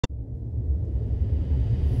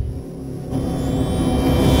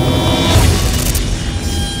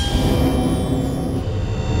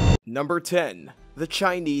Number 10. The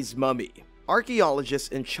Chinese Mummy. Archaeologists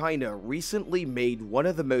in China recently made one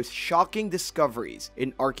of the most shocking discoveries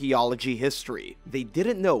in archaeology history. They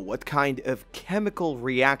didn't know what kind of chemical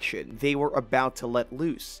reaction they were about to let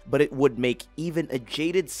loose, but it would make even a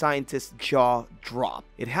jaded scientist's jaw drop.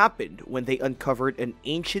 It happened when they uncovered an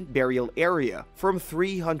ancient burial area from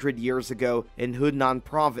 300 years ago in Hunan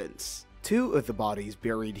province. Two of the bodies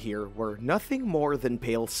buried here were nothing more than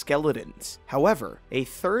pale skeletons. However, a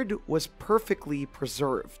third was perfectly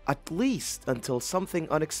preserved, at least until something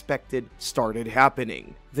unexpected started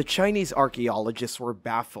happening. The Chinese archaeologists were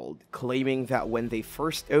baffled, claiming that when they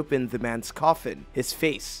first opened the man's coffin, his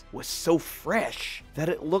face was so fresh that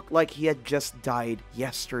it looked like he had just died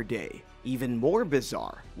yesterday. Even more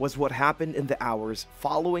bizarre was what happened in the hours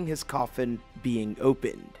following his coffin being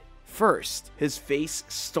opened. First, his face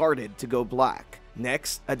started to go black.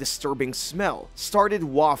 Next, a disturbing smell started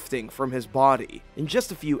wafting from his body. In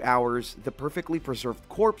just a few hours, the perfectly preserved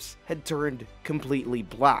corpse had turned completely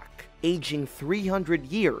black, aging 300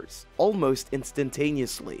 years almost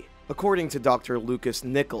instantaneously. According to Dr. Lucas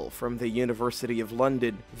Nicol from the University of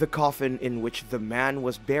London, the coffin in which the man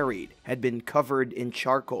was buried had been covered in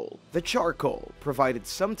charcoal. The charcoal provided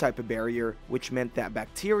some type of barrier, which meant that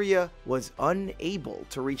bacteria was unable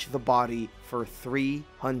to reach the body for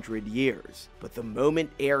 300 years. But the moment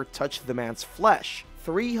air touched the man's flesh,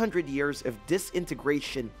 300 years of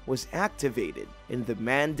disintegration was activated, and the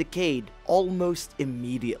man decayed almost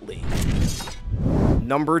immediately.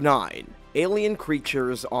 Number 9. Alien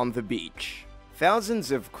creatures on the beach.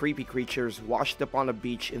 Thousands of creepy creatures washed up on a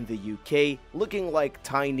beach in the UK looking like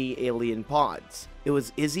tiny alien pods. It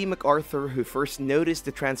was Izzy MacArthur who first noticed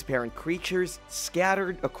the transparent creatures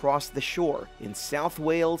scattered across the shore in South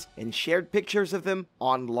Wales and shared pictures of them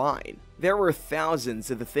online. There were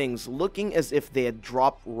thousands of the things looking as if they had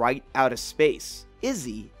dropped right out of space.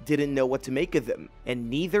 Izzy didn't know what to make of them, and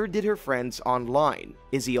neither did her friends online.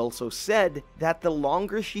 Izzy also said that the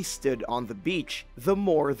longer she stood on the beach, the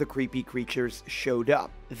more the creepy creatures showed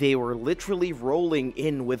up. They were literally rolling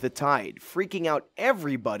in with the tide, freaking out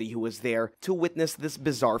everybody who was there to witness this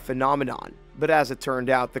bizarre phenomenon. But as it turned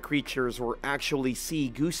out, the creatures were actually sea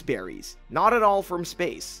gooseberries, not at all from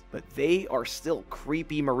space, but they are still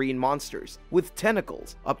creepy marine monsters with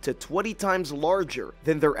tentacles up to 20 times larger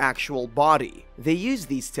than their actual body. They use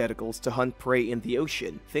these tentacles to hunt prey in the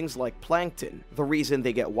ocean, things like plankton. The reason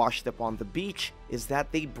they get washed up on the beach is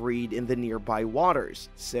that they breed in the nearby waters.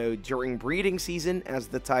 So during breeding season, as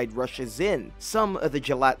the tide rushes in, some of the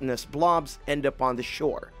gelatinous blobs end up on the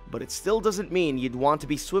shore. But it still doesn't mean you'd want to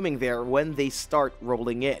be swimming there when they start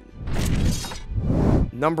rolling in.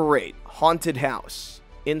 Number 8. Haunted House.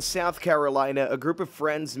 In South Carolina, a group of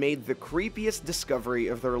friends made the creepiest discovery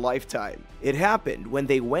of their lifetime. It happened when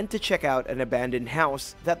they went to check out an abandoned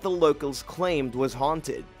house that the locals claimed was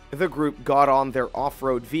haunted. The group got on their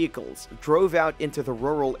off-road vehicles, drove out into the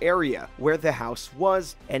rural area where the house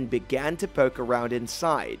was, and began to poke around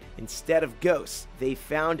inside. Instead of ghosts, they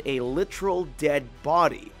found a literal dead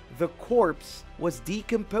body. The corpse was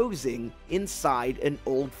decomposing inside an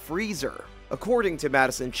old freezer. According to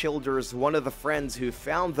Madison Childers, one of the friends who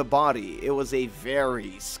found the body, it was a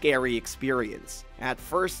very scary experience. At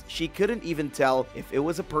first, she couldn't even tell if it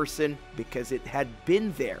was a person because it had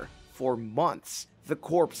been there for months. The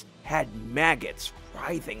corpse had maggots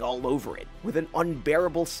writhing all over it, with an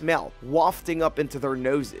unbearable smell wafting up into their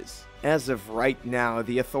noses. As of right now,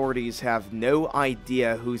 the authorities have no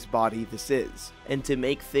idea whose body this is. And to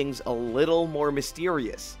make things a little more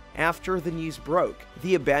mysterious, after the news broke,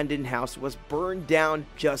 the abandoned house was burned down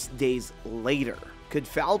just days later. Could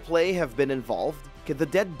foul play have been involved? Could the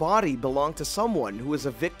dead body belong to someone who was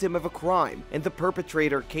a victim of a crime and the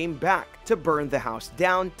perpetrator came back to burn the house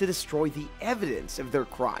down to destroy the evidence of their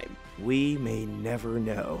crime? We may never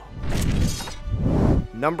know.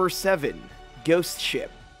 Number 7. Ghost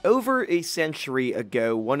Ship. Over a century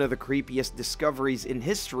ago, one of the creepiest discoveries in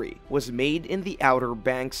history was made in the Outer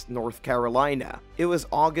Banks, North Carolina. It was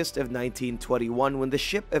August of 1921 when the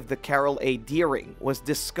ship of the Carroll A. Deering was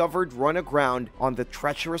discovered run aground on the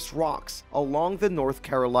treacherous rocks along the North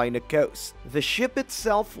Carolina coast. The ship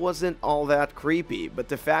itself wasn't all that creepy, but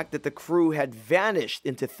the fact that the crew had vanished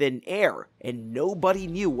into thin air and nobody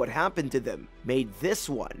knew what happened to them made this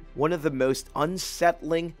one of the most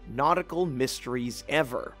unsettling nautical mysteries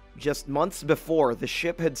ever. Just months before, the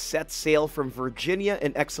ship had set sail from Virginia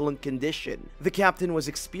in excellent condition. The captain was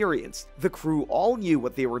experienced, the crew all knew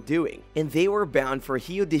what they were doing, and they were bound for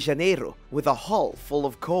Rio de Janeiro with a hull full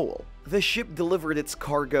of coal. The ship delivered its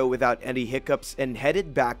cargo without any hiccups and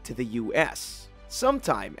headed back to the US.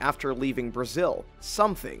 Sometime after leaving Brazil,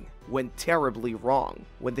 something went terribly wrong.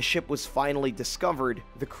 When the ship was finally discovered,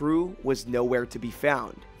 the crew was nowhere to be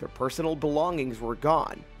found. Their personal belongings were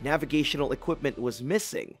gone, navigational equipment was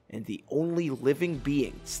missing, and the only living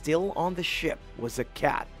being still on the ship was a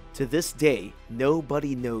cat. To this day,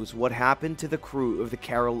 nobody knows what happened to the crew of the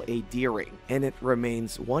Carol A. Deering, and it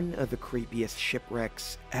remains one of the creepiest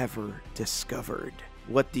shipwrecks ever discovered.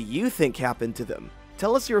 What do you think happened to them?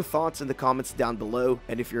 Tell us your thoughts in the comments down below,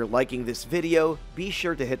 and if you're liking this video, be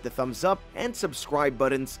sure to hit the thumbs up and subscribe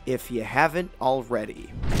buttons if you haven't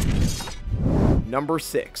already. Number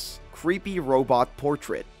 6. Creepy Robot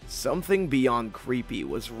Portrait. Something beyond creepy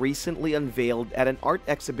was recently unveiled at an art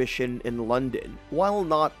exhibition in London. While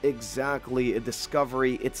not exactly a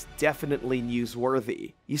discovery, it's definitely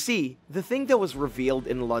newsworthy. You see, the thing that was revealed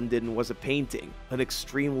in London was a painting, an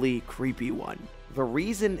extremely creepy one. The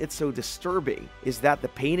reason it's so disturbing is that the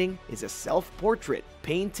painting is a self-portrait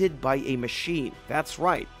painted by a machine. That's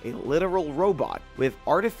right, a literal robot with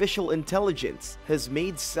artificial intelligence has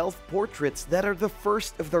made self-portraits that are the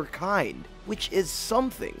first of their kind, which is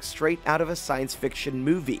something straight out of a science fiction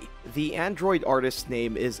movie. The android artist's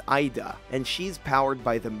name is Ida, and she's powered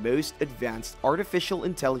by the most advanced artificial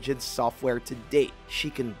intelligence software to date. She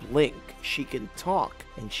can blink, she can talk,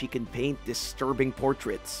 and she can paint disturbing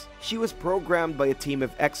portraits. She was programmed by a team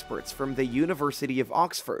of experts from the University of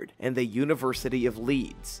Oxford and the University of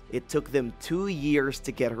Leeds. It took them 2 years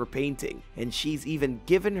to get her painting, and she's even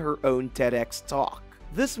given her own TEDx talk.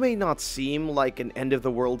 This may not seem like an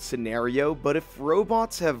end-of-the-world scenario, but if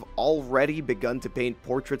robots have already begun to paint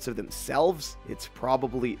portraits of themselves, it's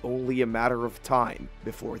probably only a matter of time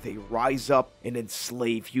before they rise up and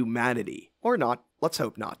enslave humanity. Or not. Let's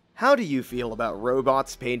hope not. How do you feel about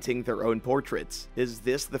robots painting their own portraits? Is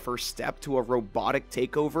this the first step to a robotic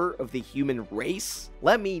takeover of the human race?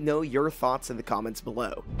 Let me know your thoughts in the comments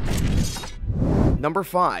below. Number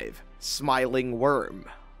 5. Smiling Worm.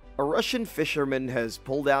 A Russian fisherman has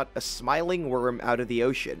pulled out a smiling worm out of the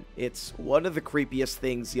ocean. It's one of the creepiest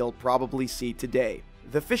things you'll probably see today.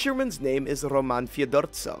 The fisherman's name is Roman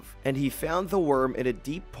Fyodortsov, and he found the worm in a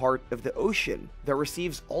deep part of the ocean that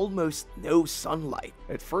receives almost no sunlight.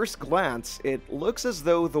 At first glance, it looks as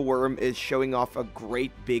though the worm is showing off a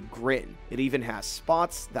great big grin. It even has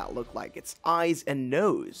spots that look like its eyes and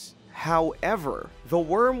nose. However, the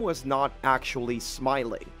worm was not actually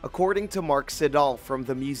smiling. According to Mark Siddall from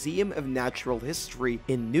the Museum of Natural History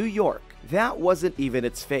in New York, that wasn't even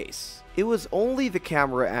its face. It was only the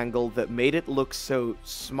camera angle that made it look so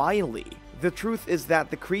smiley. The truth is that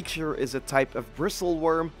the creature is a type of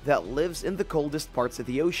bristleworm that lives in the coldest parts of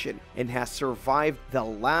the ocean and has survived the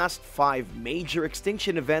last 5 major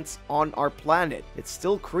extinction events on our planet. It's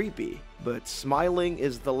still creepy, but smiling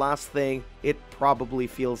is the last thing it probably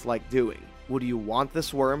feels like doing. Would you want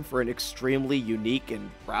this worm for an extremely unique and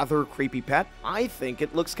rather creepy pet? I think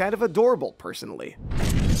it looks kind of adorable, personally.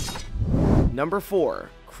 Number 4.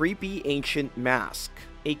 Creepy Ancient Mask.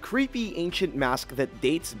 A creepy ancient mask that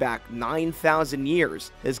dates back 9,000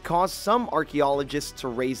 years has caused some archaeologists to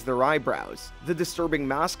raise their eyebrows. The disturbing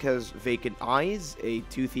mask has vacant eyes, a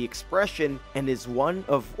toothy expression, and is one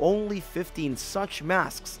of only 15 such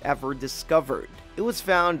masks ever discovered. It was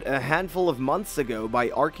found a handful of months ago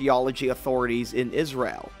by archaeology authorities in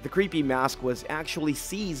Israel. The creepy mask was actually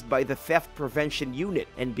seized by the Theft Prevention Unit,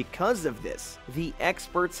 and because of this, the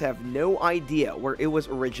experts have no idea where it was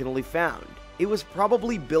originally found. It was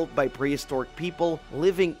probably built by prehistoric people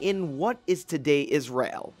living in what is today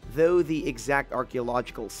Israel, though the exact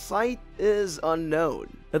archaeological site is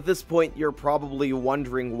unknown. At this point, you're probably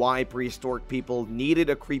wondering why prehistoric people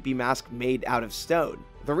needed a creepy mask made out of stone.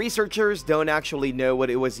 The researchers don't actually know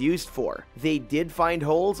what it was used for. They did find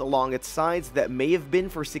holes along its sides that may have been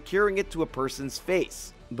for securing it to a person's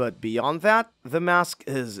face. But beyond that, the mask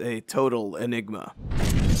is a total enigma.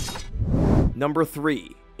 Number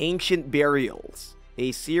 3. Ancient Burials.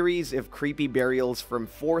 A series of creepy burials from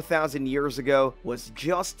 4,000 years ago was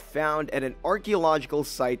just found at an archaeological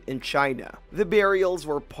site in China. The burials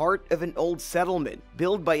were part of an old settlement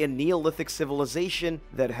built by a Neolithic civilization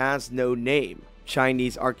that has no name.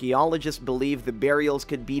 Chinese archaeologists believe the burials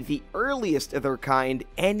could be the earliest of their kind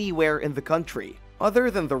anywhere in the country.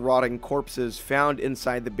 Other than the rotting corpses found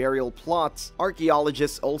inside the burial plots,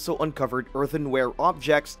 archaeologists also uncovered earthenware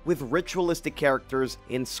objects with ritualistic characters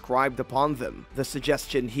inscribed upon them. The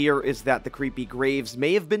suggestion here is that the creepy graves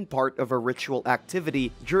may have been part of a ritual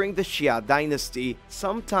activity during the Xia dynasty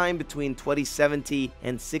sometime between 2070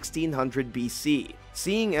 and 1600 BC.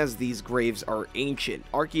 Seeing as these graves are ancient,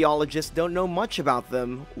 archaeologists don't know much about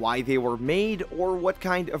them, why they were made, or what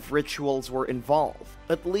kind of rituals were involved.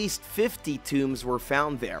 At least 50 tombs were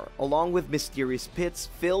found there, along with mysterious pits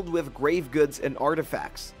filled with grave goods and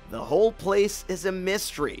artifacts. The whole place is a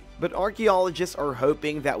mystery, but archaeologists are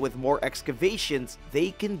hoping that with more excavations,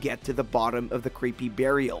 they can get to the bottom of the creepy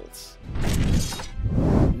burials.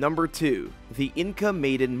 Number 2. The Inca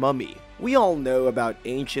Maiden Mummy. We all know about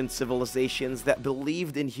ancient civilizations that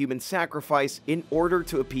believed in human sacrifice in order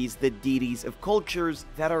to appease the deities of cultures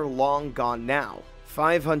that are long gone now.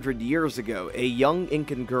 500 years ago, a young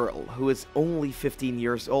Incan girl who is only 15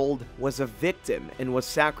 years old was a victim and was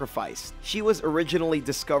sacrificed. She was originally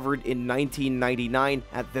discovered in 1999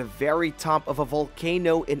 at the very top of a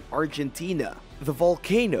volcano in Argentina. The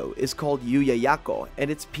volcano is called Yuyayaco, and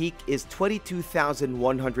its peak is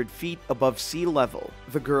 22,100 feet above sea level.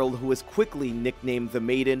 The girl, who was quickly nicknamed the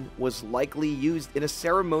Maiden, was likely used in a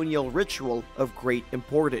ceremonial ritual of great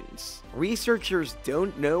importance. Researchers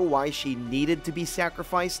don't know why she needed to be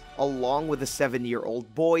sacrificed, along with a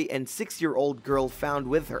 7-year-old boy and 6-year-old girl found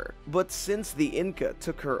with her. But since the Inca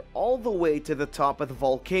took her all the way to the top of the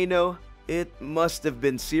volcano, it must have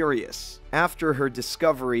been serious. After her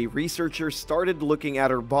discovery, researchers started looking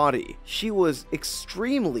at her body. She was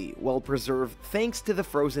extremely well preserved thanks to the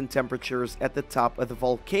frozen temperatures at the top of the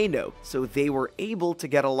volcano, so they were able to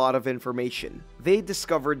get a lot of information. They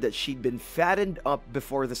discovered that she'd been fattened up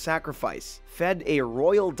before the sacrifice, fed a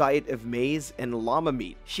royal diet of maize and llama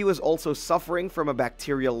meat. She was also suffering from a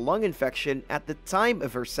bacterial lung infection at the time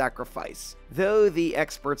of her sacrifice, though the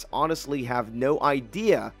experts honestly have no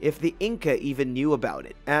idea if the Inca even knew about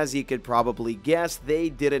it. As you could probably guess, they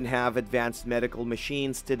didn't have advanced medical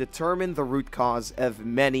machines to determine the root cause of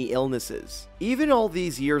many illnesses. Even all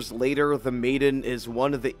these years later, the Maiden is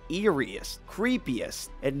one of the eeriest, creepiest,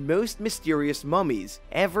 and most mysterious mummies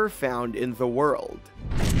ever found in the world.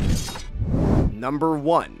 Number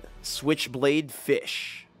 1. Switchblade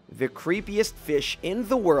Fish. The creepiest fish in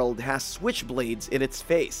the world has switchblades in its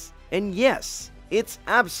face. And yes, it's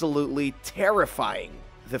absolutely terrifying.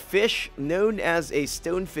 The fish, known as a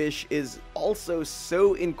stonefish, is also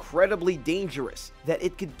so incredibly dangerous that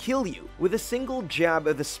it could kill you with a single jab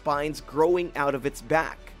of the spines growing out of its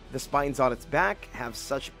back. The spines on its back have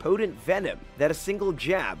such potent venom that a single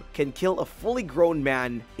jab can kill a fully grown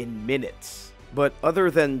man in minutes. But other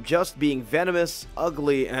than just being venomous,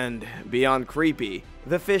 ugly, and beyond creepy,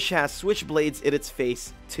 the fish has switchblades in its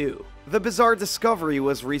face too. The bizarre discovery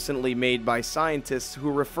was recently made by scientists who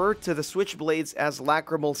refer to the switchblades as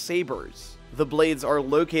lacrimal sabers. The blades are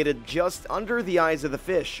located just under the eyes of the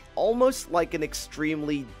fish, almost like an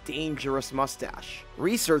extremely dangerous mustache.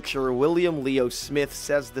 Researcher William Leo Smith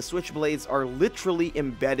says the switchblades are literally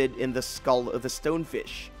embedded in the skull of the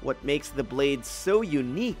stonefish. What makes the blades so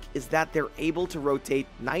unique is that they're able to rotate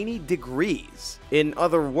 90 degrees. In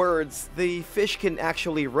other words, the fish can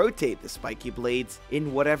actually rotate the spiky blades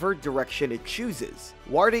in whatever direction it chooses,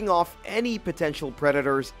 warding off any potential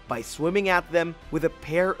predators by swimming at them with a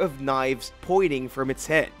pair of knives pointing from its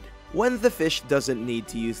head. When the fish doesn't need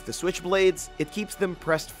to use the switchblades, it keeps them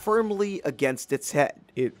pressed firmly against its head.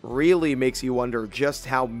 It really makes you wonder just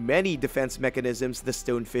how many defense mechanisms the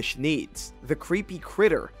stonefish needs. The creepy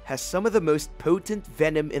critter has some of the most potent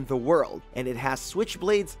venom in the world, and it has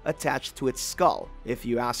switchblades attached to its skull. If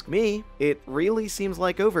you ask me, it really seems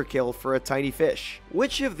like overkill for a tiny fish.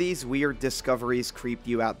 Which of these weird discoveries creeped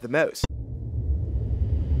you out the most?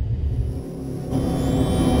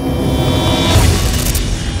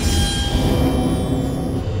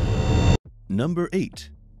 Number 8.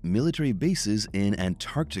 Military bases in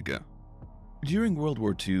Antarctica. During World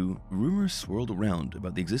War II, rumors swirled around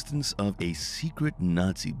about the existence of a secret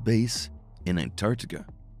Nazi base in Antarctica.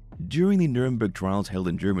 During the Nuremberg trials held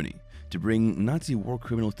in Germany to bring Nazi war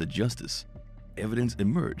criminals to justice, evidence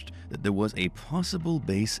emerged that there was a possible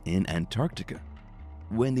base in Antarctica.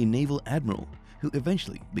 When the naval admiral, who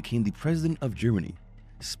eventually became the president of Germany,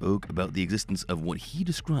 spoke about the existence of what he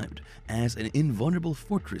described as an invulnerable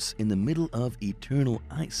fortress in the middle of eternal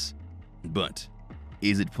ice. But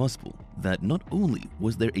is it possible that not only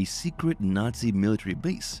was there a secret Nazi military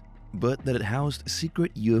base, but that it housed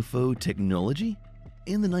secret UFO technology?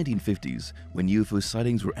 In the 1950s, when UFO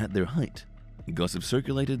sightings were at their height, gossip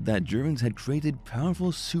circulated that Germans had created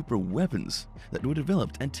powerful super weapons that were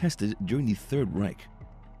developed and tested during the Third Reich.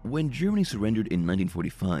 When Germany surrendered in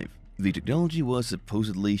 1945, the technology was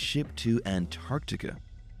supposedly shipped to Antarctica.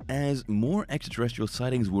 As more extraterrestrial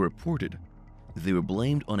sightings were reported, they were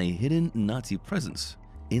blamed on a hidden Nazi presence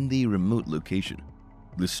in the remote location.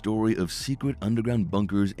 The story of secret underground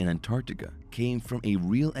bunkers in Antarctica came from a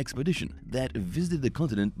real expedition that visited the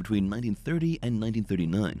continent between 1930 and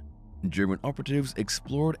 1939. German operatives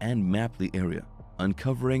explored and mapped the area,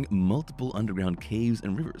 uncovering multiple underground caves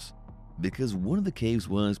and rivers. Because one of the caves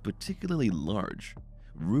was particularly large,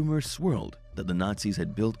 rumors swirled that the Nazis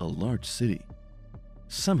had built a large city.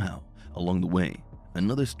 Somehow, along the way,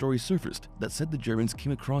 another story surfaced that said the Germans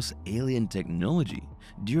came across alien technology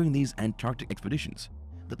during these Antarctic expeditions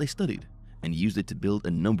that they studied and used it to build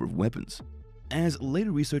a number of weapons. As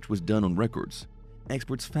later research was done on records,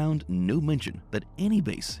 experts found no mention that any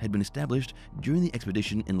base had been established during the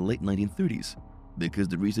expedition in the late 1930s. Because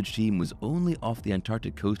the research team was only off the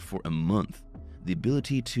Antarctic coast for a month, the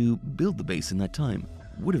ability to build the base in that time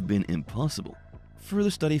would have been impossible.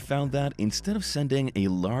 Further study found that instead of sending a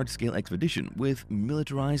large-scale expedition with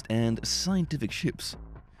militarized and scientific ships,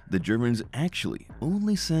 the Germans actually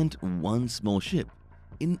only sent one small ship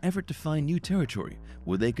in an effort to find new territory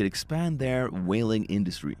where they could expand their whaling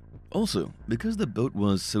industry. Also, because the boat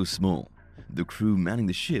was so small, the crew manning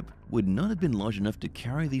the ship would not have been large enough to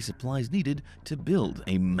carry the supplies needed to build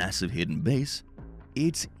a massive hidden base.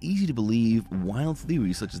 It's easy to believe wild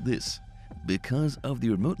theories such as this because of the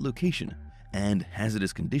remote location and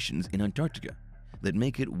hazardous conditions in Antarctica that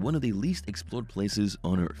make it one of the least explored places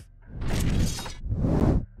on Earth.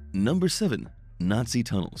 Number 7. Nazi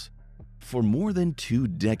tunnels. For more than 2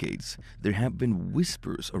 decades, there have been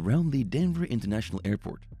whispers around the Denver International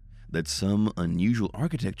Airport that some unusual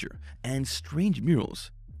architecture and strange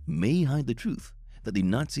murals may hide the truth that the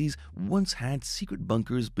Nazis once had secret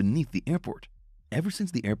bunkers beneath the airport. Ever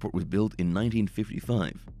since the airport was built in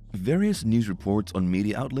 1955, various news reports on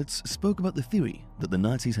media outlets spoke about the theory that the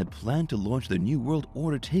Nazis had planned to launch their New World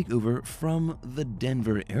Order takeover from the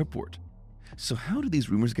Denver airport. So how did these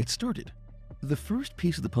rumors get started? The first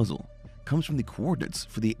piece of the puzzle comes from the coordinates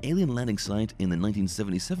for the alien landing site in the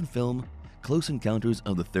 1977 film Close Encounters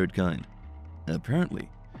of the Third Kind. Apparently,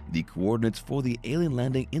 the coordinates for the alien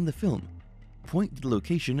landing in the film point to the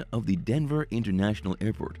location of the Denver International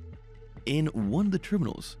Airport. In one of the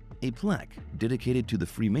terminals, a plaque dedicated to the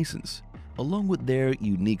Freemasons, along with their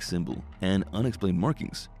unique symbol and unexplained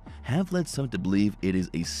markings, have led some to believe it is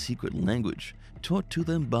a secret language taught to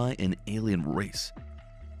them by an alien race.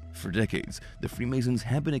 For decades, the Freemasons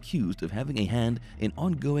have been accused of having a hand in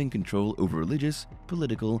ongoing control over religious,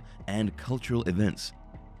 political, and cultural events.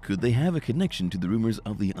 Could they have a connection to the rumors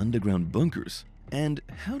of the underground bunkers? And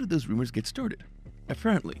how did those rumors get started?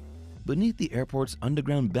 Apparently, beneath the airport's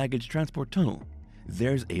underground baggage transport tunnel,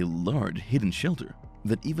 there's a large hidden shelter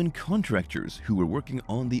that even contractors who were working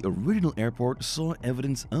on the original airport saw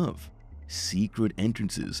evidence of. Secret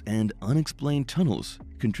entrances and unexplained tunnels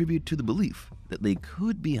contribute to the belief that they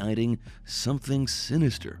could be hiding something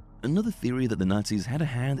sinister. Another theory that the Nazis had a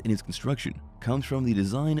hand in its construction comes from the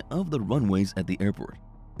design of the runways at the airport.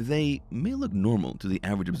 They may look normal to the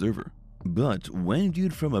average observer, but when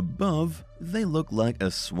viewed from above, they look like a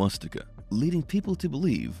swastika, leading people to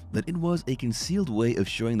believe that it was a concealed way of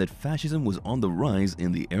showing that fascism was on the rise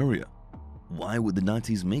in the area. Why would the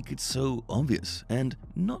Nazis make it so obvious and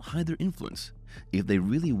not hide their influence if they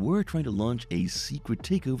really were trying to launch a secret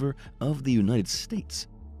takeover of the United States?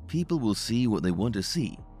 People will see what they want to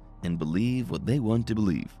see and believe what they want to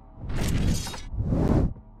believe.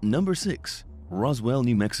 Number 6. Roswell,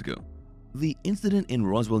 New Mexico. The incident in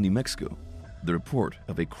Roswell, New Mexico, the report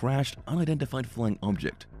of a crashed unidentified flying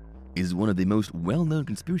object, is one of the most well-known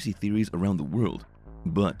conspiracy theories around the world.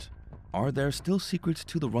 But are there still secrets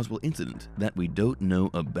to the Roswell incident that we don't know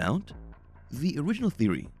about? The original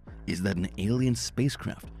theory is that an alien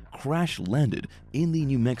spacecraft crash-landed in the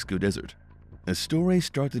New Mexico desert. A story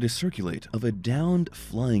started to circulate of a downed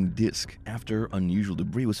flying disc after unusual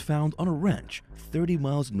debris was found on a ranch 30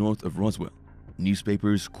 miles north of Roswell.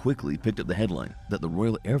 Newspapers quickly picked up the headline that the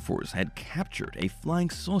Royal Air Force had captured a flying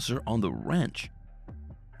saucer on the ranch.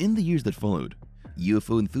 In the years that followed,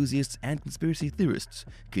 UFO enthusiasts and conspiracy theorists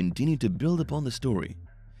continued to build upon the story,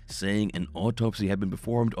 saying an autopsy had been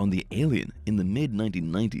performed on the alien in the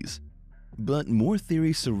mid-1990s. But more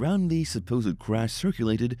theories surrounding the supposed crash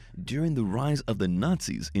circulated during the rise of the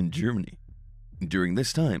Nazis in Germany. During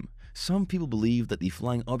this time, some people believed that the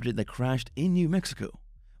flying object that crashed in New Mexico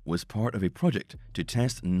was part of a project to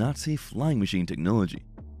test Nazi flying machine technology.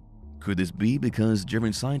 Could this be because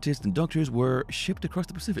German scientists and doctors were shipped across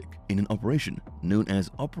the Pacific in an operation known as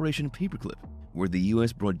Operation Paperclip, where the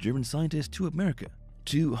US brought German scientists to America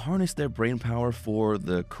to harness their brainpower for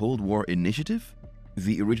the Cold War initiative?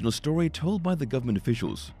 The original story told by the government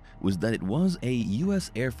officials was that it was a US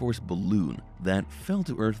Air Force balloon that fell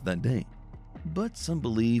to Earth that day. but some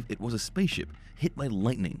believe it was a spaceship hit by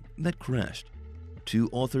lightning that crashed. Two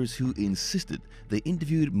authors who insisted they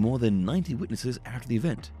interviewed more than 90 witnesses after the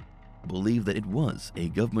event believe that it was a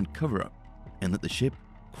government cover-up and that the ship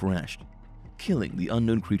crashed, killing the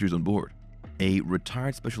unknown creatures on board. A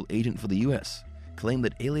retired special agent for the US claimed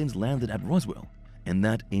that aliens landed at Roswell and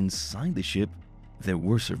that inside the ship there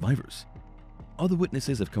were survivors. Other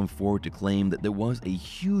witnesses have come forward to claim that there was a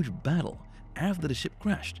huge battle after the ship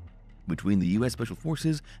crashed between the US Special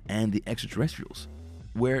Forces and the extraterrestrials,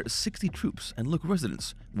 where 60 troops and local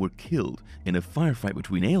residents were killed in a firefight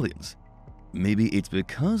between aliens. Maybe it's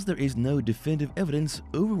because there is no definitive evidence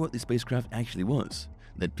over what the spacecraft actually was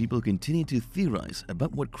that people continue to theorize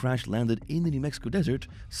about what crash-landed in the New Mexico desert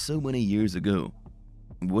so many years ago.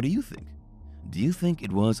 What do you think? Do you think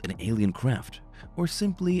it was an alien craft or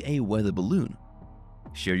simply a weather balloon?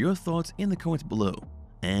 Share your thoughts in the comments below,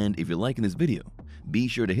 and if you're liking this video, be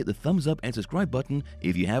sure to hit the thumbs up and subscribe button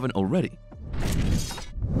if you haven't already.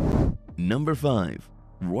 Number 5.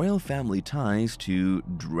 Royal family ties to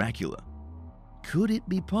Dracula. Could it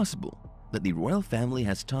be possible that the royal family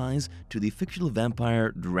has ties to the fictional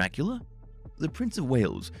vampire Dracula? The Prince of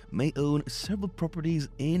Wales may own several properties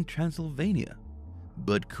in Transylvania,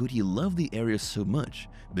 but could he love the area so much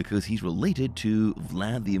because he's related to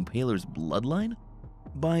Vlad the Impaler's bloodline?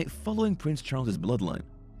 By following Prince Charles's bloodline,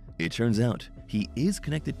 it turns out he is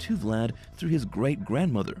connected to Vlad through his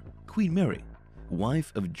great-grandmother, Queen Mary,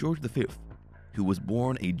 wife of George V, who was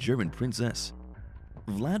born a German princess.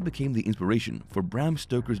 Vlad became the inspiration for Bram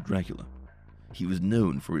Stoker's Dracula. He was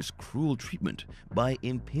known for his cruel treatment by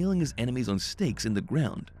impaling his enemies on stakes in the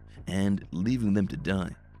ground and leaving them to die.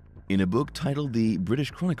 In a book titled The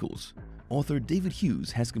British Chronicles, author David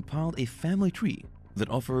Hughes has compiled a family tree that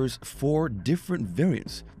offers 4 different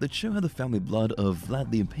variants that show how the family blood of Vlad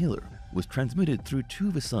the Impaler was transmitted through 2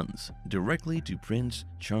 of his sons directly to Prince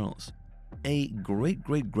Charles. A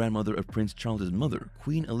great-great-grandmother of Prince Charles's mother,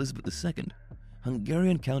 Queen Elizabeth II,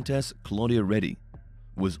 Hungarian Countess Claudia Reddy,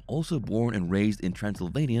 was also born and raised in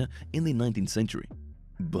Transylvania in the 19th century.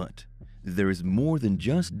 But there is more than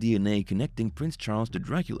just DNA connecting Prince Charles to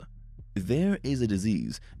Dracula. There is a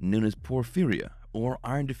disease known as porphyria, or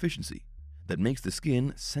iron deficiency, that makes the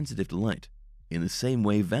skin sensitive to light, in the same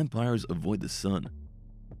way vampires avoid the sun.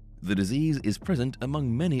 The disease is present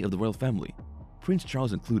among many of the royal family, Prince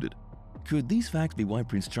Charles included. Could these facts be why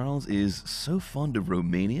Prince Charles is so fond of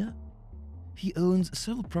Romania? He owns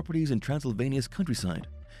several properties in Transylvania's countryside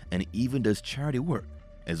and even does charity work,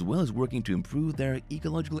 as well as working to improve their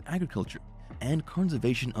ecological agriculture and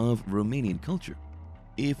conservation of Romanian culture.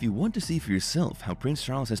 If you want to see for yourself how Prince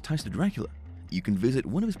Charles has ties to Dracula, you can visit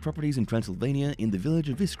one of his properties in Transylvania in the village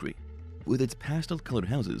of Iskry, with its pastel-colored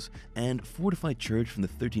houses and fortified church from the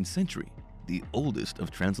 13th century, the oldest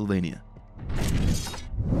of Transylvania.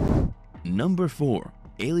 Number 4.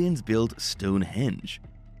 Aliens built Stonehenge.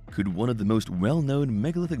 Could one of the most well-known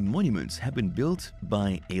megalithic monuments have been built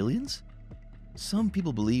by aliens? Some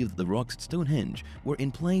people believe that the rocks at Stonehenge were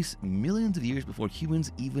in place millions of years before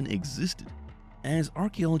humans even existed. As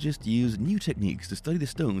archaeologists used new techniques to study the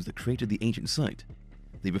stones that created the ancient site,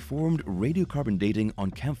 they performed radiocarbon dating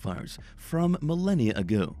on campfires from millennia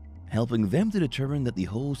ago, helping them to determine that the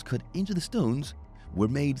holes cut into the stones were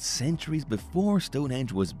made centuries before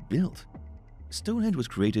Stonehenge was built. Stonehenge was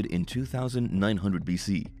created in 2900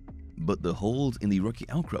 BC, but the holes in the rocky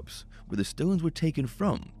outcrops where the stones were taken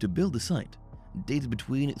from to build the site dated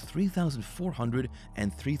between 3400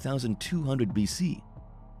 and 3200 BC.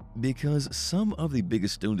 Because some of the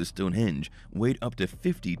biggest stones at Stonehenge weighed up to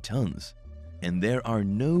 50 tons, and there are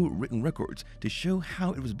no written records to show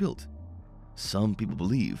how it was built. Some people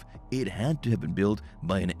believe it had to have been built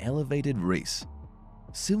by an elevated race,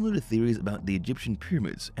 similar to theories about the Egyptian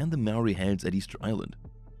pyramids and the Maori heads at Easter Island.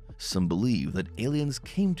 Some believe that aliens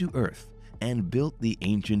came to Earth and built the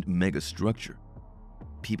ancient megastructure.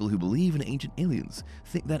 People who believe in ancient aliens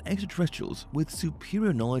think that extraterrestrials with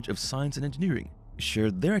superior knowledge of science and engineering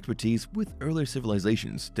shared their expertise with earlier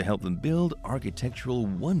civilizations to help them build architectural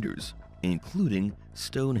wonders, including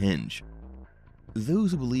Stonehenge.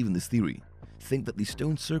 Those who believe in this theory think that the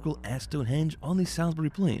stone circle at Stonehenge on the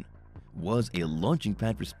Salisbury Plain was a launching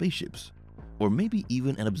pad for spaceships, or maybe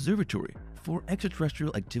even an observatory for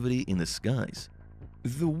extraterrestrial activity in the skies.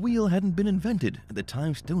 The wheel hadn't been invented at the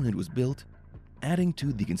time Stonehenge was built, adding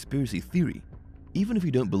to the conspiracy theory. Even if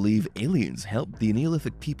you don't believe aliens helped the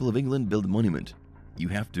Neolithic people of England build the monument, you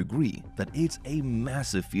have to agree that it's a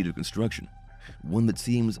massive feat of construction, one that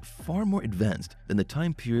seems far more advanced than the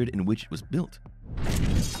time period in which it was built.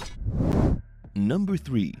 Number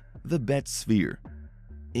 3. The Betz Sphere.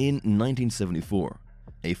 In 1974,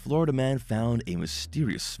 a Florida man found a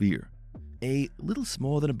mysterious sphere, a little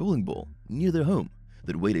smaller than a bowling ball, near their home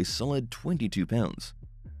that weighed a solid 22 pounds.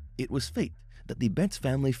 It was fate that the Betts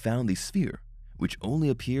family found the sphere, which only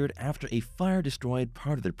appeared after a fire destroyed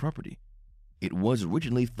part of their property. It was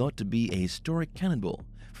originally thought to be a historic cannonball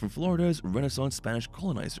from Florida's Renaissance Spanish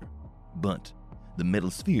colonizer, but the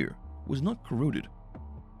metal sphere was not corroded.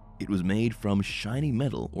 It was made from shiny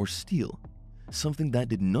metal or steel, something that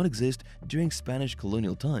did not exist during Spanish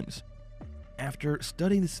colonial times. After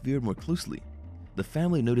studying the sphere more closely, the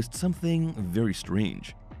family noticed something very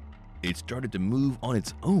strange. It started to move on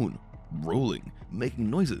its own, rolling, making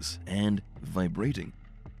noises, and vibrating.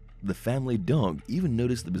 The family dog even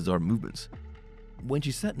noticed the bizarre movements. When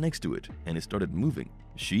she sat next to it and it started moving,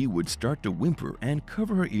 she would start to whimper and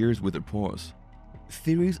cover her ears with her paws.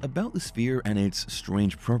 Theories about the sphere and its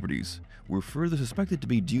strange properties were further suspected to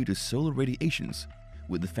be due to solar radiations,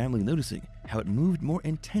 with the family noticing how it moved more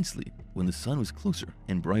intensely when the sun was closer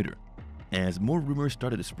and brighter. As more rumors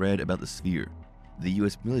started to spread about the sphere, the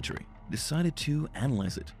US military decided to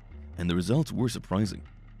analyze it, and the results were surprising.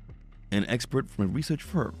 An expert from a research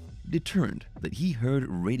firm determined that he heard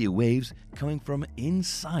radio waves coming from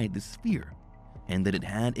inside the sphere, and that it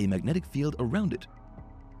had a magnetic field around it.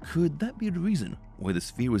 Could that be the reason why the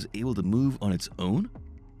sphere was able to move on its own?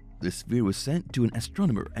 The sphere was sent to an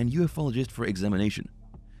astronomer and ufologist for examination,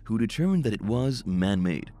 who determined that it was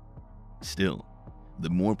man-made. Still, the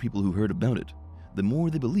more people who heard about it, the more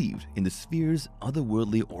they believed in the sphere's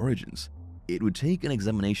otherworldly origins. It would take an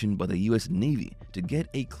examination by the US Navy to get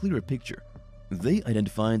a clearer picture. They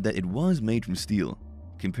identified that it was made from steel,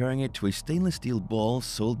 comparing it to a stainless steel ball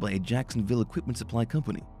sold by a Jacksonville equipment supply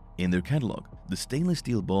company. In their catalog, the stainless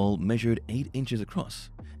steel ball measured 8 inches across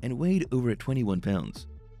and weighed over 21 pounds,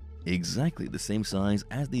 exactly the same size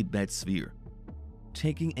as the Betts sphere.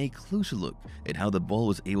 Taking a closer look at how the ball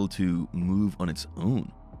was able to move on its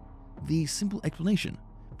own, the simple explanation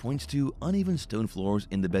points to uneven stone floors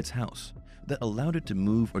in the Betts house that allowed it to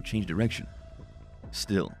move or change direction.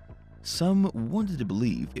 Still, some wanted to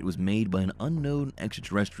believe it was made by an unknown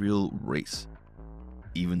extraterrestrial race.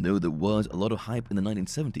 Even though there was a lot of hype in the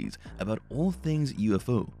 1970s about all things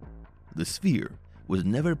UFO, the sphere was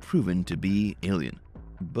never proven to be alien.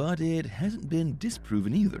 But it hasn't been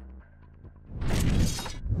disproven either.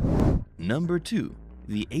 Number 2.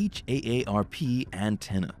 The HAARP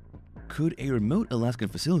antenna. Could a remote Alaskan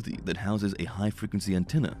facility that houses a high-frequency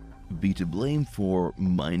antenna be to blame for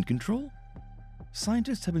mind control?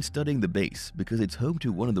 Scientists have been studying the base because it's home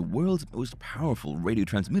to one of the world's most powerful radio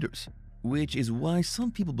transmitters, which is why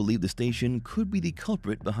some people believe the station could be the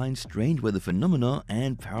culprit behind strange weather phenomena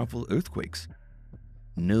and powerful earthquakes.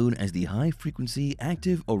 Known as the High Frequency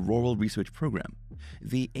Active Auroral Research Program,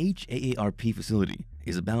 the HAARP facility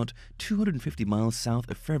is about 250 miles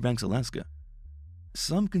south of Fairbanks, Alaska.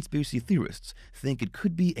 Some conspiracy theorists think it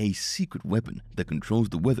could be a secret weapon that controls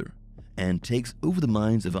the weather and takes over the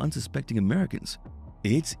minds of unsuspecting Americans.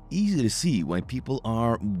 It's easy to see why people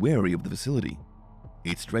are wary of the facility.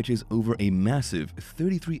 It stretches over a massive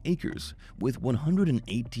 33 acres with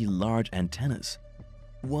 180 large antennas.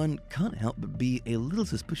 One can't help but be a little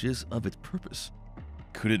suspicious of its purpose.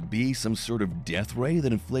 Could it be some sort of death ray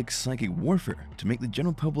that inflicts psychic warfare to make the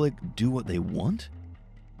general public do what they want?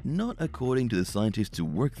 Not according to the scientists who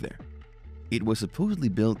work there. It was supposedly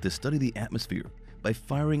built to study the atmosphere by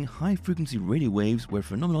firing high-frequency radio waves where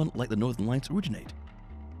phenomena like the Northern Lights originate.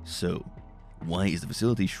 So, why is the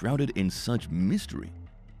facility shrouded in such mystery?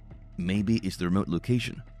 Maybe it's the remote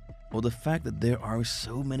location, or the fact that there are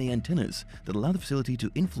so many antennas that allow the facility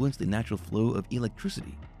to influence the natural flow of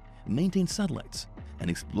electricity, maintain satellites, and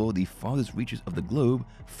explore the farthest reaches of the globe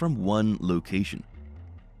from one location.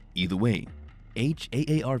 Either way,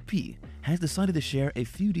 HAARP has decided to share a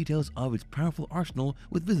few details of its powerful arsenal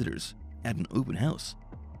with visitors at an open house.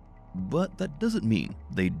 But that doesn't mean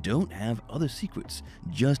they don't have other secrets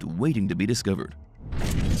just waiting to be discovered.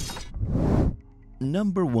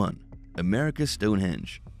 Number 1. America's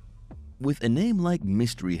Stonehenge. With a name like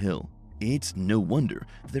Mystery Hill, it's no wonder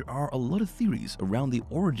there are a lot of theories around the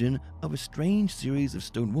origin of a strange series of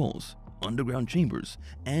stone walls, underground chambers,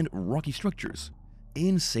 and rocky structures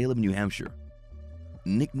in Salem, New Hampshire.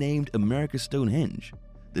 Nicknamed America's Stonehenge,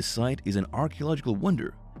 the site is an archaeological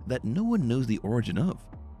wonder that no one knows the origin of.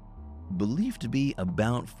 Believed to be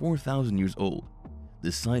about 4,000 years old,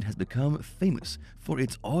 the site has become famous for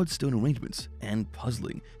its odd stone arrangements and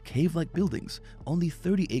puzzling, cave-like buildings on the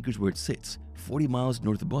 30 acres where it sits, 40 miles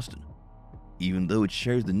north of Boston. Even though it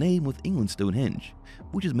shares the name with England's Stonehenge,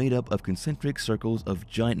 which is made up of concentric circles of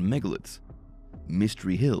giant megaliths,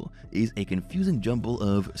 Mystery Hill is a confusing jumble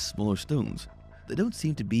of smaller stones that don't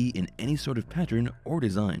seem to be in any sort of pattern or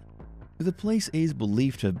design. The place is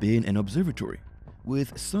believed to have been an observatory,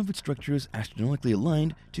 with some of its structures astronomically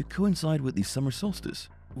aligned to coincide with the summer solstice,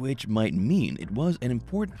 which might mean it was an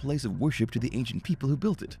important place of worship to the ancient people who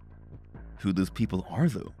built it. Who those people are,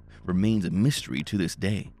 though, remains a mystery to this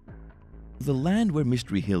day. The land where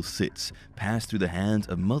Mystery Hill sits passed through the hands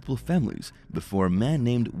of multiple families before a man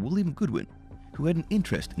named William Goodwin, who had an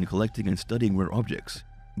interest in collecting and studying rare objects,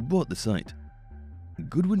 bought the site.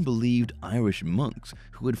 Goodwin believed Irish monks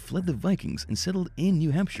who had fled the Vikings and settled in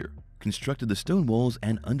New Hampshire constructed the stone walls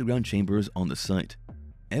and underground chambers on the site.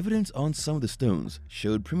 Evidence on some of the stones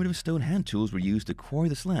showed primitive stone hand tools were used to quarry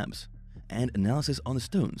the slabs, and analysis on the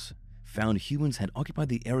stones found humans had occupied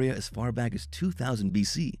the area as far back as 2000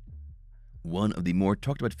 BC. One of the more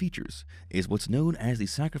talked about features is what's known as the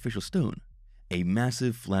sacrificial stone, a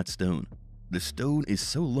massive flat stone. The stone is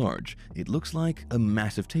so large it looks like a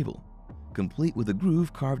massive table, complete with a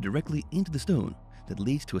groove carved directly into the stone that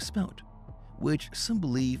leads to a spout, which some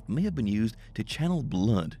believe may have been used to channel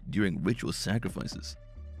blood during ritual sacrifices.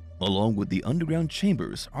 Along with the underground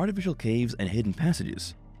chambers, artificial caves, and hidden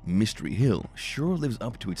passages, Mystery Hill sure lives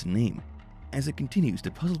up to its name, as it continues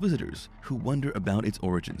to puzzle visitors who wonder about its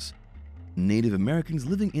origins. Native Americans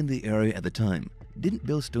living in the area at the time didn't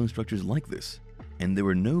build stone structures like this, and there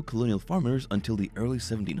were no colonial farmers until the early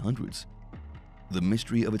 1700s. The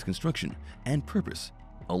mystery of its construction and purpose,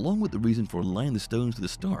 along with the reason for aligning the stones to the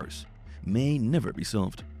stars, may never be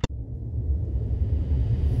solved.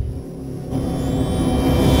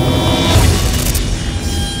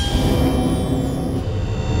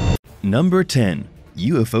 Number 10.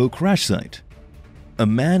 UFO Crash Site. A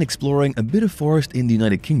man exploring a bit of forest in the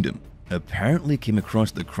United Kingdom apparently came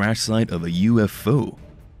across the crash site of a UFO.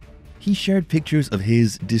 He shared pictures of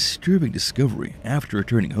his disturbing discovery after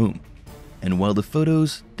returning home, and while the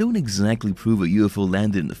photos don't exactly prove a UFO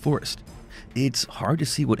landed in the forest, it's hard to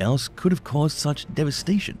see what else could have caused such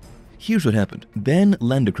devastation. Here's what happened. Ben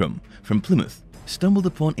Landecrum from Plymouth stumbled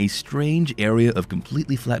upon a strange area of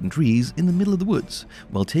completely flattened trees in the middle of the woods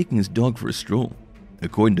while taking his dog for a stroll.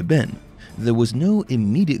 According to Ben, there was no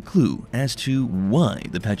immediate clue as to why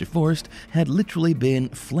the patch of forest had literally been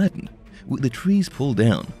flattened, with the trees pulled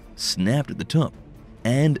down, snapped at the top,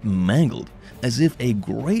 and mangled as if a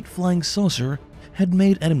great flying saucer had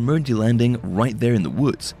made an emergency landing right there in the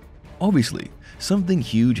woods. Obviously, something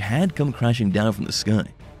huge had come crashing down from the sky.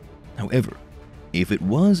 However, if it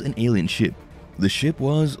was an alien ship, the ship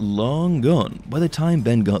was long gone by the time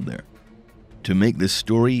Ben got there. To make this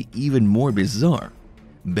story even more bizarre,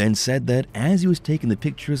 Ben said that as he was taking the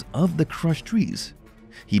pictures of the crushed trees,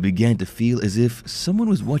 he began to feel as if someone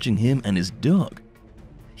was watching him and his dog.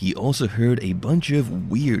 He also heard a bunch of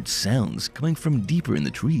weird sounds coming from deeper in the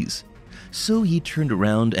trees, so he turned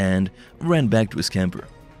around and ran back to his camper.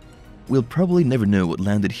 We'll probably never know what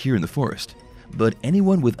landed here in the forest, but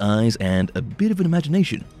anyone with eyes and a bit of an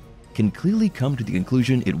imagination can clearly come to the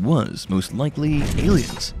conclusion it was most likely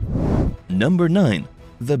aliens. Number 9.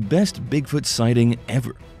 The best Bigfoot sighting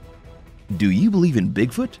ever. Do you believe in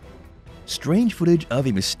Bigfoot? Strange footage of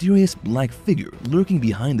a mysterious black figure lurking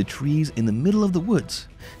behind the trees in the middle of the woods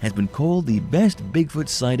has been called the best Bigfoot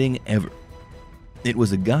sighting ever. It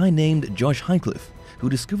was a guy named Josh Highcliffe who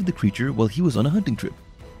discovered the creature while he was on a hunting trip.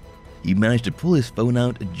 He managed to pull his phone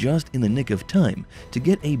out just in the nick of time to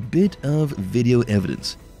get a bit of video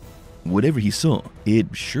evidence. Whatever he saw, it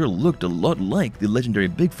sure looked a lot like the legendary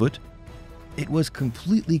Bigfoot. It was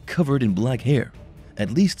completely covered in black hair,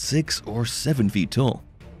 at least 6 or 7 feet tall.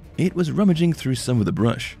 It was rummaging through some of the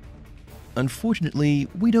brush. Unfortunately,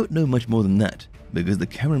 we don't know much more than that, because the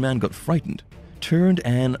cameraman got frightened, turned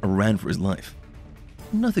and ran for his life.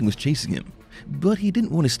 Nothing was chasing him, but he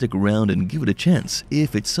didn't want to stick around and give it a chance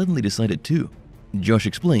if it suddenly decided to. Josh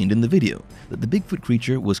explained in the video that the Bigfoot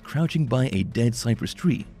creature was crouching by a dead cypress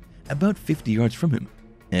tree, about 50 yards from him.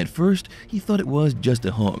 At first, he thought it was just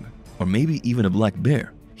a hog, or maybe even a black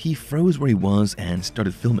bear. He froze where he was and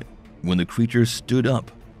started filming. When the creature stood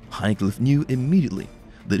up, Highcliffe knew immediately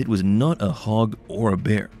that it was not a hog or a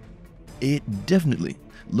bear. It definitely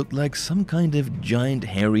looked like some kind of giant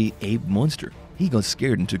hairy ape monster. He got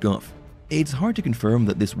scared and took off. It's hard to confirm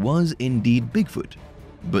that this was indeed Bigfoot,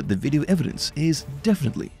 but the video evidence is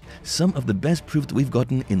definitely some of the best proof that we've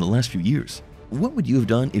gotten in the last few years. What would you have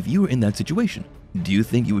done if you were in that situation? Do you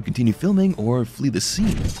think you would continue filming or flee the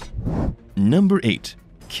scene? Number 8.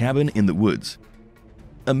 Cabin in the woods.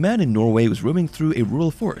 A man in Norway was roaming through a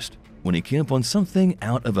rural forest when he came upon something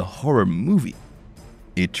out of a horror movie.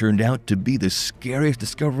 It turned out to be the scariest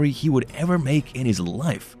discovery he would ever make in his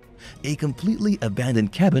life. A completely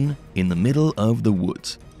abandoned cabin in the middle of the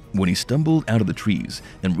woods. when he stumbled out of the trees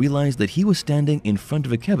and realized that he was standing in front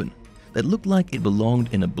of a cabin that looked like it belonged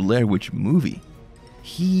in a Blair Witch movie.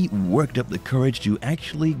 He worked up the courage to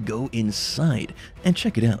actually go inside and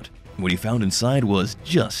check it out. What he found inside was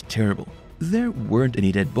just terrible. There weren't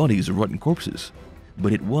any dead bodies or rotten corpses,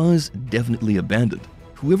 but it was definitely abandoned.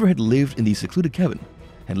 Whoever had lived in the secluded cabin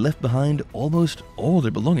had left behind almost all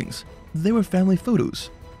their belongings. There were family photos,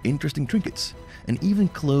 interesting trinkets, and even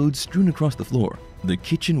clothes strewn across the floor. The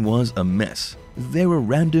kitchen was a mess. There were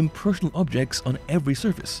random personal objects on every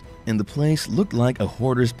surface, and the place looked like a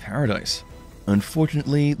hoarder's paradise.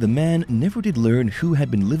 Unfortunately, the man never did learn who had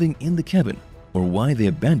been living in the cabin or why they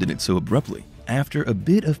abandoned it so abruptly. After a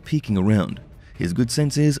bit of peeking around, his good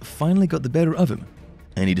senses finally got the better of him,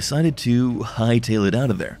 and he decided to hightail it out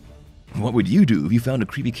of there. What would you do if you found a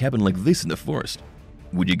creepy cabin like this in the forest?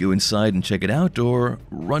 Would you go inside and check it out, or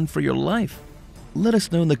run for your life? Let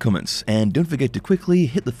us know in the comments, and don't forget to quickly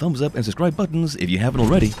hit the thumbs up and subscribe buttons if you haven't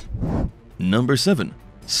already. Number 7.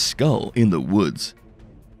 Skull in the woods.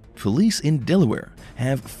 Police in Delaware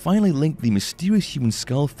have finally linked the mysterious human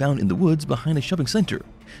skull found in the woods behind a shopping center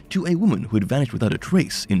to a woman who had vanished without a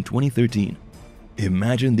trace in 2013.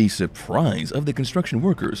 Imagine the surprise of the construction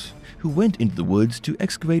workers who went into the woods to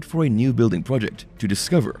excavate for a new building project to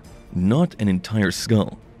discover not an entire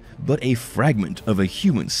skull, but a fragment of a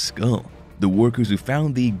human skull. The workers who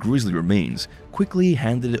found the grisly remains quickly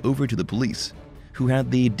handed it over to the police, who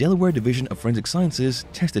had the Delaware Division of Forensic Sciences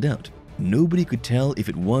test it out. Nobody could tell if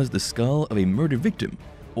it was the skull of a murder victim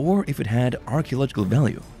or if it had archaeological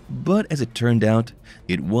value, but as it turned out,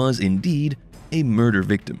 it was indeed a murder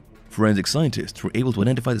victim. Forensic scientists were able to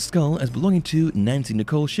identify the skull as belonging to Nancy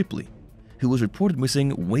Nicole Shipley, who was reported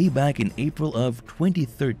missing way back in April of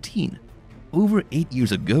 2013, over 8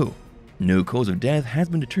 years ago. No cause of death has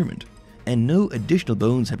been determined, and no additional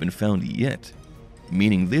bones have been found yet,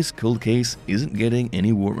 meaning this cold case isn't getting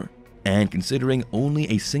any warmer. And considering only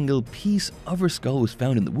a single piece of her skull was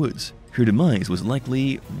found in the woods, her demise was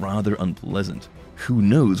likely rather unpleasant. Who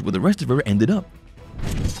knows where the rest of her ended up?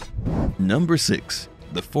 Number 6.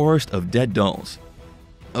 The Forest of Dead Dolls.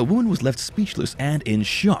 A woman was left speechless and in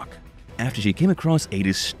shock after she came across a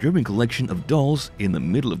disturbing collection of dolls in the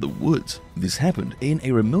middle of the woods. This happened in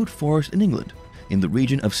a remote forest in England, in the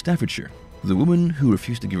region of Staffordshire. The woman, who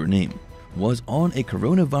refused to give her name, was on a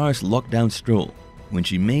coronavirus lockdown stroll when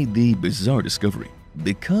she made the bizarre discovery.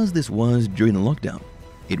 Because this was during the lockdown,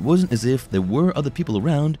 it wasn't as if there were other people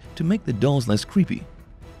around to make the dolls less creepy,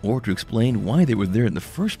 or to explain why they were there in the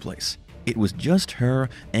first place. It was just her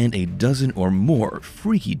and a dozen or more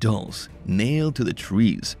freaky dolls nailed to the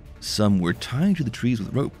trees. Some were tied to the trees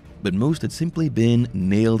with rope, but most had simply been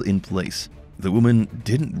nailed in place. The woman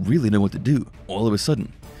didn't really know what to do. All of a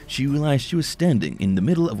sudden, she realized she was standing in the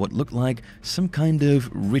middle of what looked like some kind of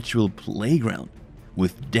ritual playground,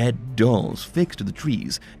 with dead dolls fixed to the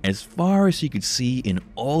trees as far as she could see in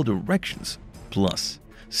all directions. Plus,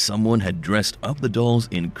 someone had dressed up the dolls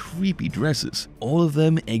in creepy dresses, all of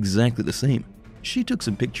them exactly the same. She took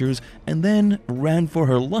some pictures and then ran for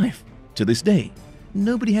her life. To this day,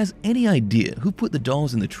 nobody has any idea who put the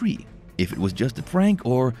dolls in the tree, if it was just a prank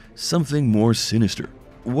or something more sinister.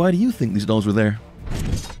 Why do you think these dolls were there?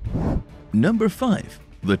 Number 5.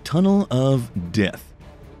 The Tunnel of Death.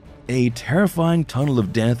 A terrifying tunnel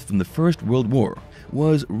of death from the First World War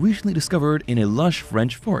was recently discovered in a lush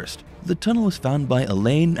French forest. The tunnel was found by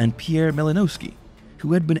Elaine and Pierre Malinowski,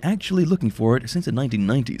 who had been actually looking for it since the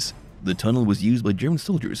 1990s. The tunnel was used by German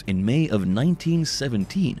soldiers in May of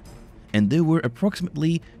 1917, and there were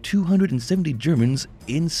approximately 270 Germans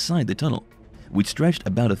inside the tunnel, which stretched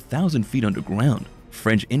about 1,000 feet underground.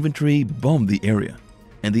 French infantry bombed the area,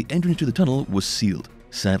 and the entrance to the tunnel was sealed.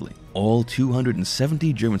 Sadly, all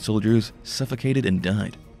 270 German soldiers suffocated and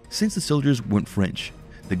died. Since the soldiers weren't French,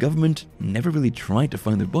 the government never really tried to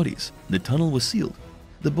find their bodies. The tunnel was sealed.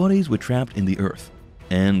 The bodies were trapped in the earth,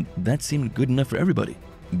 and that seemed good enough for everybody.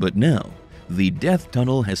 But now, the death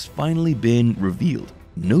tunnel has finally been revealed.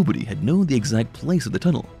 Nobody had known the exact place of the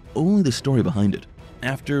tunnel, only the story behind it.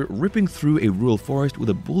 After ripping through a rural forest with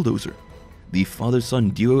a bulldozer, the father-son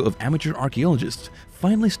duo of amateur archaeologists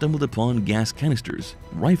finally stumbled upon gas canisters,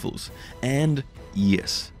 rifles, and,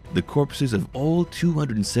 yes, the corpses of all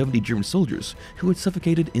 270 German soldiers who had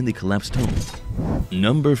suffocated in the collapsed tunnel.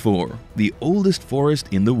 Number 4. The oldest forest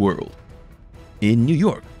in the world. In New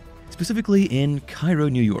York, specifically in Cairo,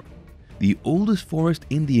 New York, the oldest forest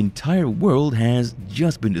in the entire world has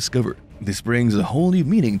just been discovered. This brings a whole new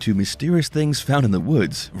meaning to mysterious things found in the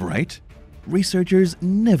woods, right? Researchers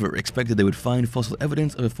never expected they would find fossil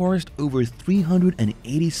evidence of a forest over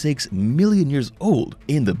 386 million years old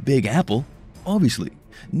in the Big Apple. Obviously,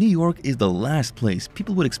 New York is the last place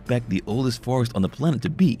people would expect the oldest forest on the planet to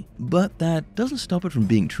be, but that doesn't stop it from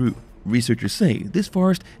being true. Researchers say this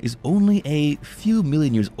forest is only a few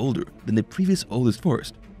million years older than the previous oldest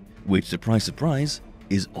forest, which, surprise surprise,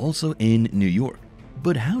 is also in New York.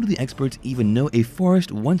 But how do the experts even know a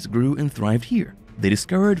forest once grew and thrived here? They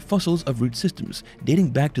discovered fossils of root systems dating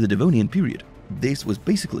back to the Devonian period. This was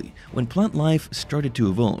basically when plant life started to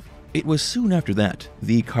evolve. It was soon after that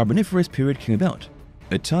the Carboniferous period came about,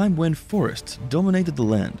 a time when forests dominated the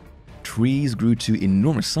land. Trees grew to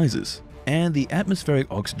enormous sizes, and the atmospheric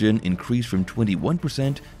oxygen increased from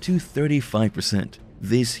 21% to 35%.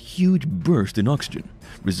 This huge burst in oxygen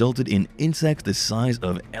resulted in insects the size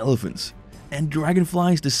of elephants and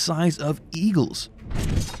dragonflies the size of eagles.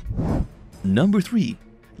 Number 3.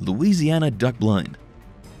 Louisiana duck blind.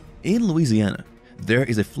 In Louisiana, there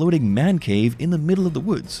is a floating man cave in the middle of the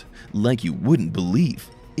woods, like you wouldn't believe.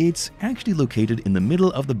 It's actually located in the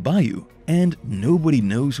middle of the bayou, and nobody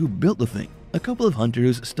knows who built the thing. A couple of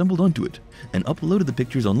hunters stumbled onto it and uploaded the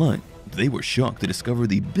pictures online. They were shocked to discover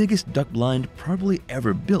the biggest duck blind probably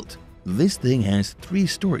ever built. This thing has 3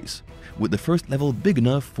 stories, with the first level big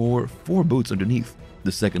enough for 4 boats underneath.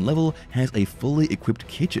 The second level has a fully equipped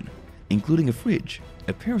kitchen, including a fridge,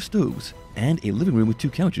 a pair of stoves, and a living room with 2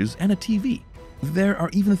 couches and a TV. There are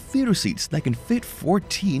even theater seats that can fit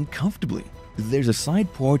 14 comfortably. There's a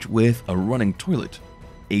side porch with a running toilet,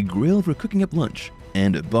 a grill for cooking up lunch,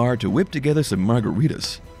 and a bar to whip together some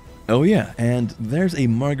margaritas. Oh yeah, and there's a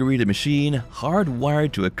margarita machine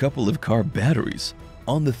hardwired to a couple of car batteries.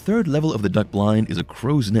 On the 3rd level of the duck blind is a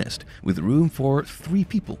crow's nest with room for 3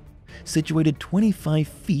 people, situated 25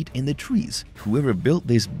 feet in the trees. Whoever built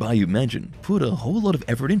this bayou mansion put a whole lot of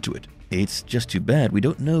effort into it. It's just too bad we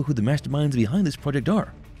don't know who the masterminds behind this project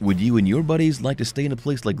are. Would you and your buddies like to stay in a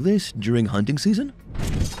place like this during hunting season?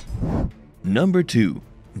 Number 2.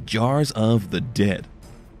 Jars of the Dead.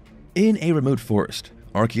 In a remote forest,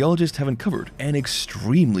 archaeologists have uncovered an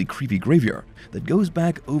extremely creepy graveyard that goes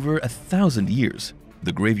back over 1,000 years.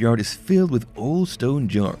 The graveyard is filled with old stone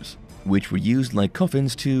jars, which were used like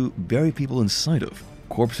coffins to bury people inside of.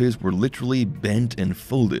 Corpses were literally bent and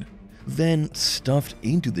folded, then stuffed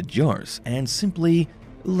into the jars and simply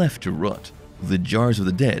left to rot. The jars of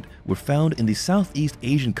the dead were found in the Southeast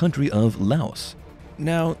Asian country of Laos.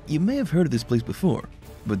 Now, you may have heard of this place before,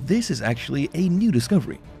 but this is actually a new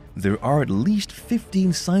discovery. There are at least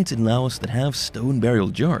 15 sites in Laos that have stone burial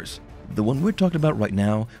jars. The one we're talking about right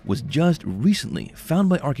now was just recently found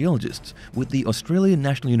by archaeologists with the Australian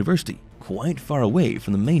National University, quite far away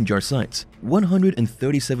from the main jar sites.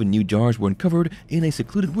 137 new jars were uncovered in a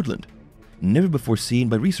secluded woodland, never before seen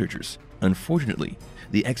by researchers. Unfortunately,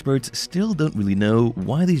 the experts still don't really know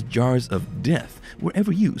why these jars of death were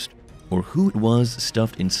ever used, or who it was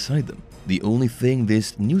stuffed inside them. The only thing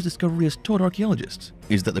this news discovery has taught archaeologists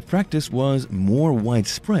is that the practice was more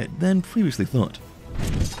widespread than previously thought.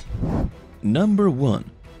 Number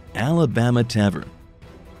 1. Alabama Tavern.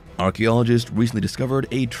 Archaeologists recently discovered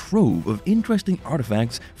a trove of interesting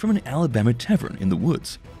artifacts from an Alabama tavern in the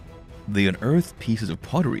woods. They unearthed pieces of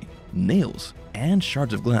pottery, nails, and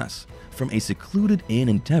shards of glass from a secluded inn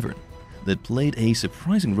and tavern that played a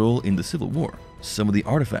surprising role in the Civil War. Some of the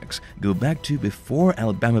artifacts go back to before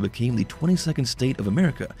Alabama became the 22nd state of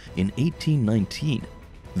America in 1819.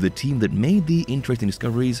 The team that made the interesting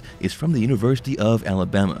discoveries is from the University of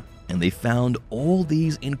Alabama, and they found all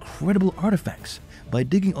these incredible artifacts by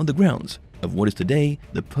digging on the grounds of what is today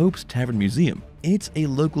the Pope's Tavern Museum. It's a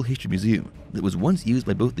local history museum that was once used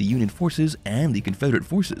by both the Union forces and the Confederate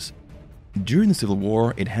forces. During the Civil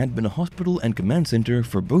War, it had been a hospital and command center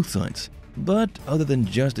for both sides. But other than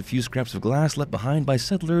just a few scraps of glass left behind by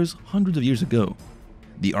settlers hundreds of years ago,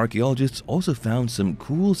 the archaeologists also found some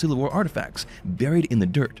cool Civil War artifacts buried in the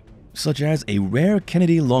dirt, such as a rare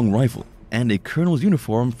Kennedy long rifle and a colonel's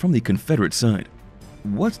uniform from the Confederate side.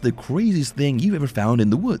 What's the craziest thing you've ever found in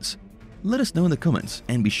the woods? Let us know in the comments,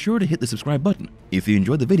 and be sure to hit the subscribe button. If you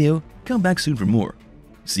enjoyed the video, come back soon for more.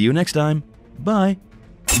 See you next time. Bye!